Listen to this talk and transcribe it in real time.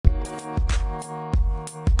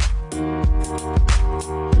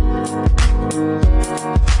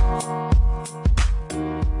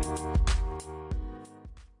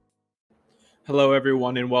Hello,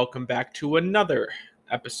 everyone, and welcome back to another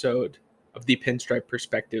episode of the Pinstripe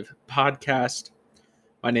Perspective Podcast.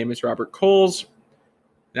 My name is Robert Coles,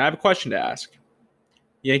 and I have a question to ask.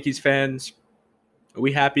 Yankees fans, are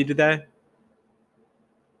we happy today?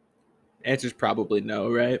 Answer's probably no,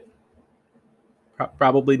 right?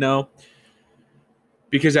 Probably no.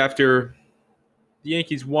 Because after the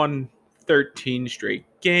Yankees won 13 straight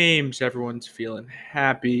games, everyone's feeling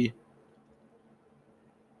happy.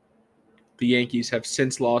 The Yankees have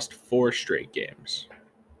since lost 4 straight games.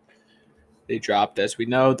 They dropped, as we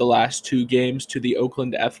know, the last 2 games to the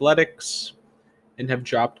Oakland Athletics and have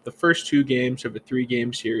dropped the first 2 games of a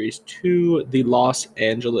 3-game series to the Los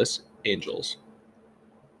Angeles Angels.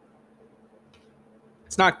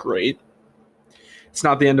 It's not great. It's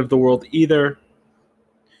not the end of the world either.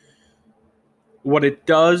 What it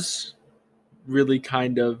does really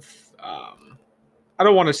kind of, I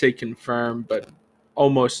don't want to say confirm, but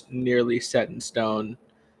almost nearly set in stone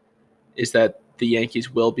is that the Yankees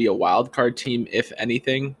will be a wild card team, if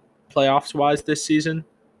anything, playoffs-wise this season.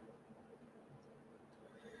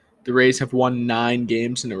 The Rays have won 9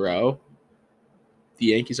 games in a row. The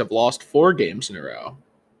Yankees have lost 4 games in a row.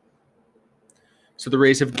 So the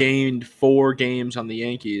Rays have gained 4 games on the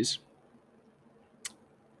Yankees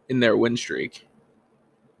in their win streak,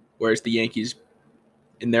 whereas the Yankees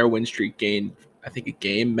in their win streak gained, I think, a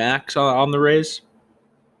game max on the Rays.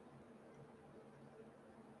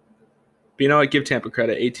 But you know what? Give Tampa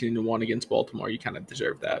credit. 18-1 against Baltimore. You kind of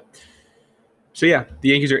deserve that. So yeah, the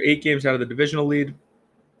Yankees are 8 games out of the divisional lead.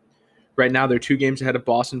 Right now, they're 2 games ahead of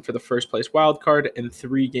Boston for the first place wild card and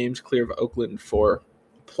 3 games clear of Oakland for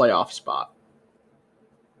a playoff spot.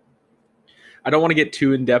 I don't want to get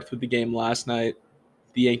too in-depth with the game last night.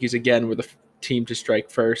 The Yankees, again, were the team to strike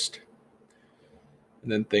first.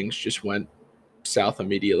 And then things just went south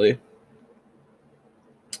immediately.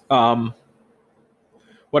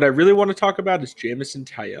 What I really want to talk about is Jameson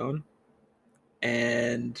Taillon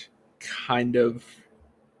and kind of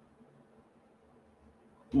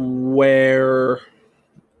where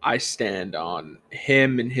I stand on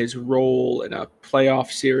him and his role in a playoff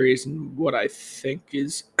series and what I think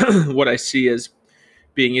is what I see as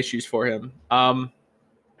being issues for him on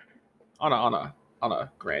a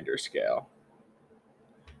grander scale.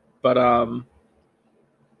 But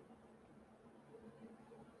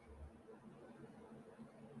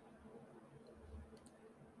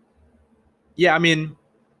yeah, I mean,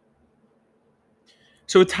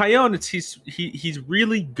 so with Taillon, he's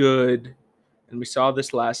really good, and we saw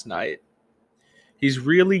this last night. He's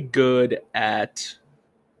really good at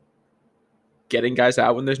getting guys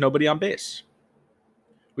out when there's nobody on base.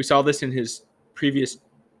 We saw this in his previous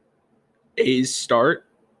A's start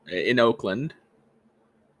in Oakland,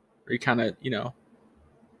 where he kind of,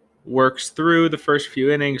 works through the first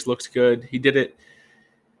few innings, looks good. He did it.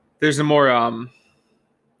 There's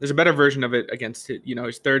a better version of it against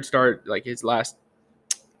his third start, like his last.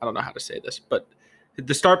 I don't know how to say this, but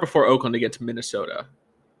the start before Oakland against Minnesota,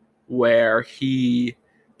 where he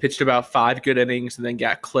pitched about 5 good innings and then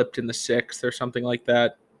got clipped in the 6th or something like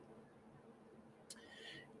that.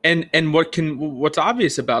 And what's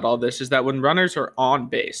obvious about all this is that when runners are on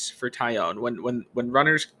base for Taillon, when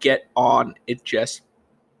runners get on, it just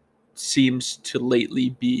seems to lately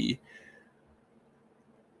be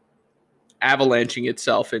avalanching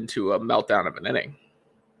itself into a meltdown of an inning.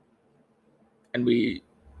 And we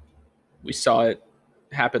saw it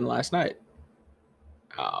happen last night.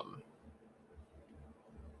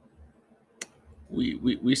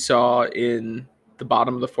 We saw in the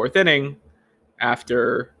bottom of the 4th inning,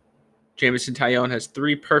 after Jameson Taillon has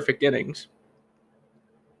 3 perfect innings,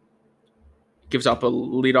 gives up a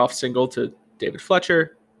leadoff single to David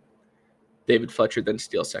Fletcher. David Fletcher then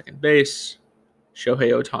steals second base.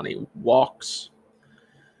 Shohei Ohtani walks.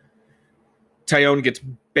 Taillon gets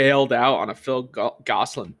bailed out on a Phil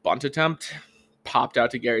Gosselin bunt attempt, popped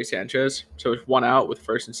out to Gary Sanchez. So it's 1 out with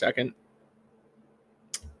first and second.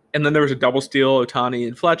 And then there was a double steal, Ohtani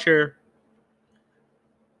and Fletcher.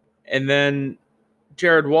 And then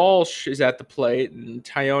Jared Walsh is at the plate, and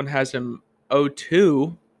Taillon has him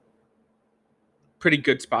 0-2. Pretty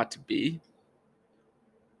good spot to be.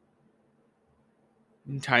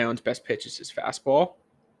 And Taillon's best pitch is his fastball.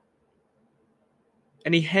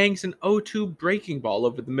 And he hangs an 0-2 breaking ball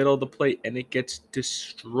over the middle of the plate, and it gets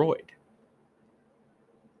destroyed.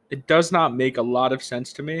 It does not make a lot of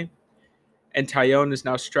sense to me. And Taillon is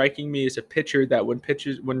now striking me as a pitcher that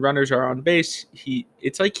when runners are on base,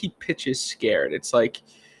 it's like he pitches scared. It's like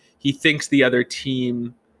he thinks the other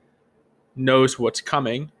team knows what's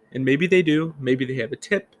coming, and maybe they do. Maybe they have a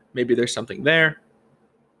tip. Maybe there's something there.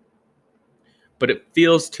 but it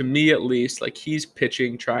feels to me at least like he's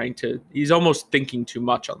pitching, he's almost thinking too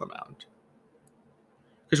much on the mound.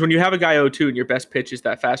 Because when you have a guy 0-2 and your best pitch is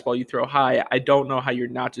that fastball you throw high, I don't know how you're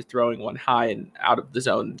not just throwing one high and out of the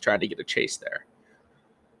zone and trying to get a chase there.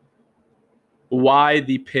 Why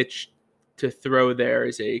the pitch to throw there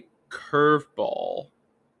is a curveball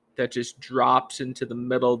that just drops into the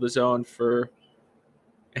middle of the zone for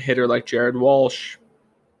a hitter like Jared Walsh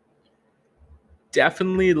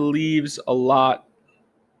definitely leaves a lot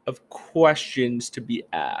of questions to be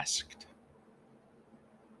asked.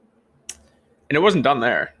 And it wasn't done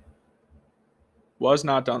there. Was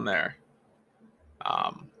not done there.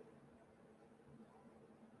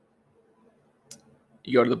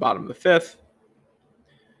 You go to the bottom of the fifth.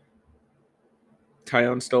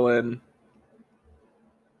 Taillon still in.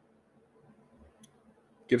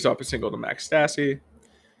 Gives up a single to Max Stassi.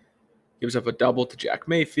 Gives up a double to Jack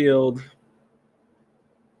Mayfield.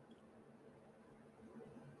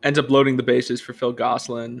 Ends up loading the bases for Phil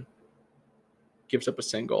Gosselin. Gives up a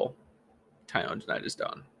single. Taillon's night is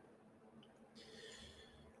done.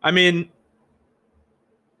 I mean,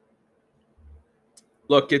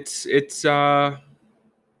 look, it's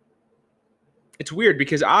weird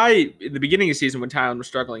because in the beginning of the season when Taillon was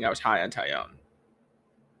struggling, I was high on Taillon.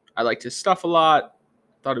 I liked his stuff a lot.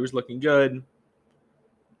 Thought he was looking good.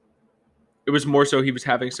 It was more so he was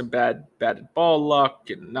having some bad ball luck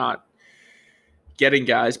and not getting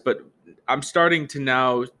guys. But I'm starting to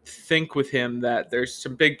now think with him that there's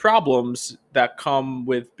some big problems that come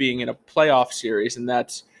with being in a playoff series, and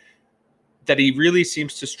that's that he really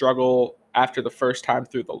seems to struggle after the first time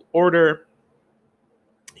through the order.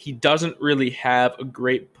 He doesn't really have a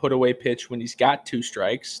great put-away pitch when he's got two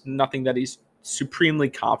strikes, nothing that he's supremely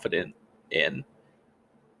confident in.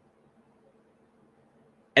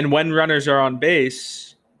 And when runners are on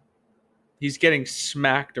base, he's getting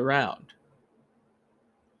smacked around.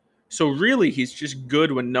 So really, he's just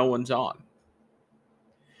good when no one's on.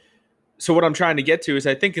 So what I'm trying to get to is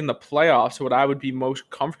I think in the playoffs, what I would be most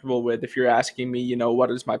comfortable with, if you're asking me, what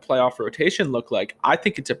does my playoff rotation look like? I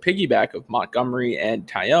think it's a piggyback of Montgomery and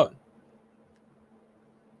Taillon.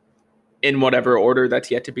 In whatever order that's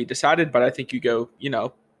yet to be decided, but I think you go,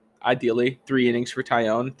 ideally 3 innings for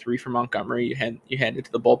Taillon, 3 for Montgomery. You hand it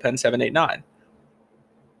to the bullpen 7, 8, 9.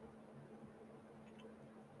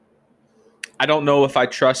 I don't know if I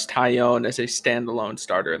trust Taillon as a standalone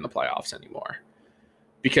starter in the playoffs anymore,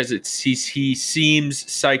 because he seems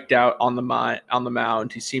psyched out on the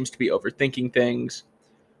mound. He seems to be overthinking things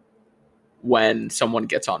when someone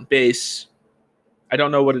gets on base. I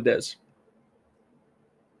don't know what it is.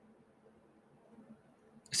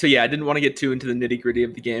 So yeah, I didn't want to get too into the nitty-gritty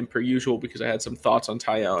of the game per usual because I had some thoughts on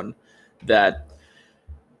Taillon that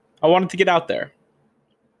I wanted to get out there.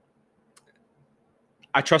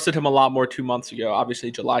 I trusted him a lot more 2 months ago.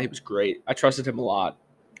 Obviously, July, he was great. I trusted him a lot,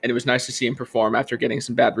 and it was nice to see him perform after getting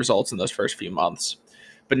some bad results in those first few months.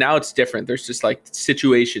 But now it's different. There's just like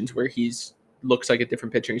situations where he's looks like a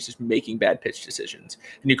different pitcher. He's just making bad pitch decisions.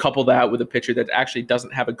 And you couple that with a pitcher that actually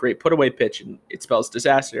doesn't have a great put-away pitch, and it spells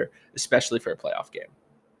disaster, especially for a playoff game.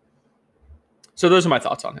 So those are my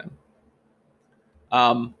thoughts on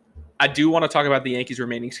him. I do want to talk about the Yankees'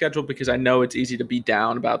 remaining schedule because I know it's easy to be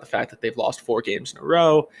down about the fact that they've lost 4 games in a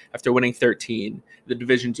row after winning 13. The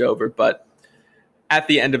division's over, but at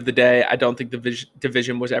the end of the day, I don't think the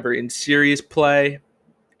division was ever in serious play,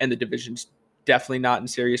 and the division's definitely not in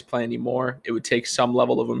serious play anymore. It would take some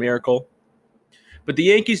level of a miracle. But the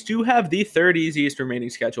Yankees do have the 3rd easiest remaining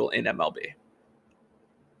schedule in MLB.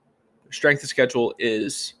 Strength of schedule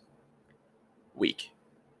is weak.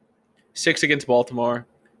 6 against Baltimore,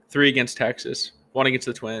 3 against Texas, 1 against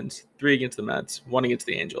the Twins, 3 against the Mets, 1 against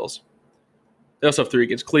the Angels. They also have 3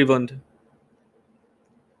 against Cleveland.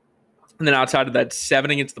 And then outside of that,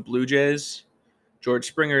 7 against the Blue Jays. George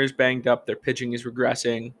Springer is banged up. Their pitching is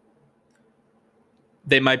regressing.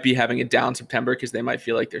 They might be having a down September because they might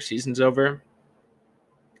feel like their season's over.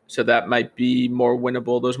 So that might be more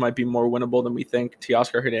winnable. Those might be more winnable than we think.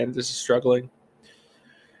 Teoscar Hernandez is struggling.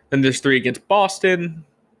 Then there's 3 against Boston.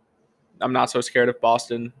 I'm not so scared of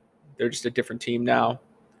Boston. They're just a different team now.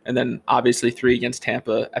 And then obviously 3 against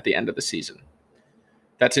Tampa at the end of the season.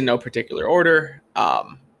 That's in no particular order.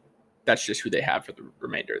 That's just who they have for the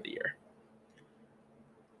remainder of the year.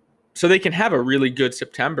 So they can have a really good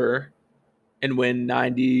September and win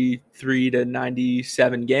 93 to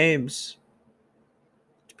 97 games.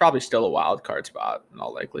 It's probably still a wild card spot in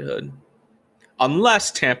all likelihood.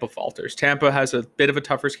 Unless Tampa falters. Tampa has a bit of a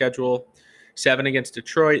tougher schedule. 7 against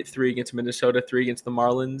Detroit, 3 against Minnesota, 3 against the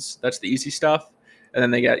Marlins. That's the easy stuff. And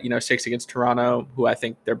then they get, 6 against Toronto, who I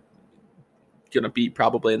think they're going to beat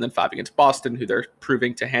probably, and then 5 against Boston, who they're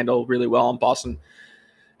proving to handle really well. And Boston,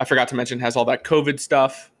 I forgot to mention, has all that COVID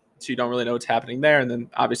stuff, so you don't really know what's happening there. And then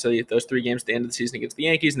obviously those 3 games at the end of the season against the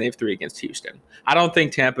Yankees, and they have 3 against Houston. I don't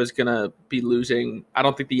think Tampa's going to be losing. I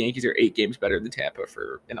don't think the Yankees are 8 games better than Tampa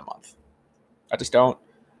in a month. I just don't.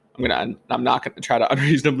 I'm not going to try to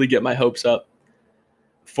unreasonably get my hopes up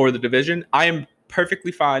for the division. I am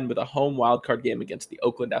perfectly fine with a home wildcard game against the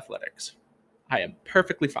Oakland Athletics. I am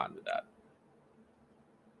perfectly fine with that.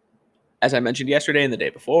 As I mentioned yesterday and the day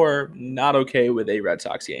before, not okay with a Red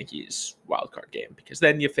Sox-Yankees wildcard game, because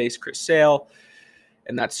then you face Chris Sale,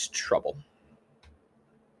 and that's trouble.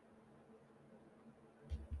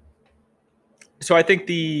 So I think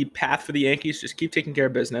the path for the Yankees, just keep taking care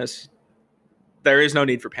of business. There is no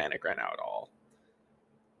need for panic right now at all.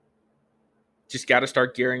 Just got to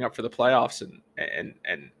start gearing up for the playoffs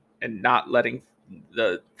and not letting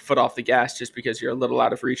the foot off the gas just because you're a little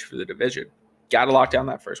out of reach for the division. Got to lock down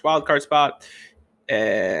that first wild card spot.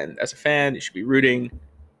 And as a fan, you should be rooting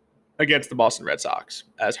against the Boston Red Sox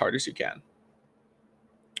as hard as you can.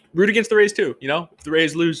 Root against the Rays too. If the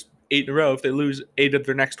Rays lose 8 in a row, if they lose 8 of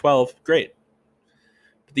their next 12, great.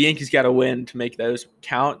 But the Yankees got to win to make those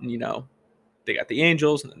count. And, they got the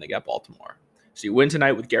Angels and then they got Baltimore. So you win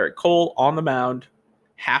tonight with Garrett Cole on the mound.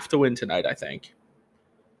 Have to win tonight, I think.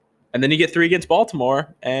 And then you get 3 against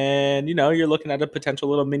Baltimore, and, you're looking at a potential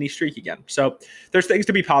little mini streak again. So there's things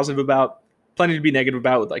to be positive about, plenty to be negative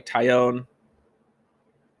about with, like, Taillon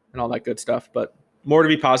and all that good stuff, but more to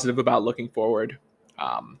be positive about looking forward.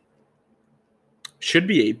 Should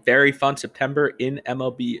be a very fun September in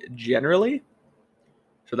MLB generally.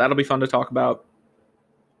 So that'll be fun to talk about.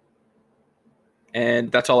 And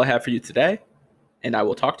that's all I have for you today. And I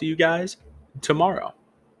will talk to you guys tomorrow.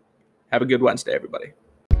 Have a good Wednesday, everybody.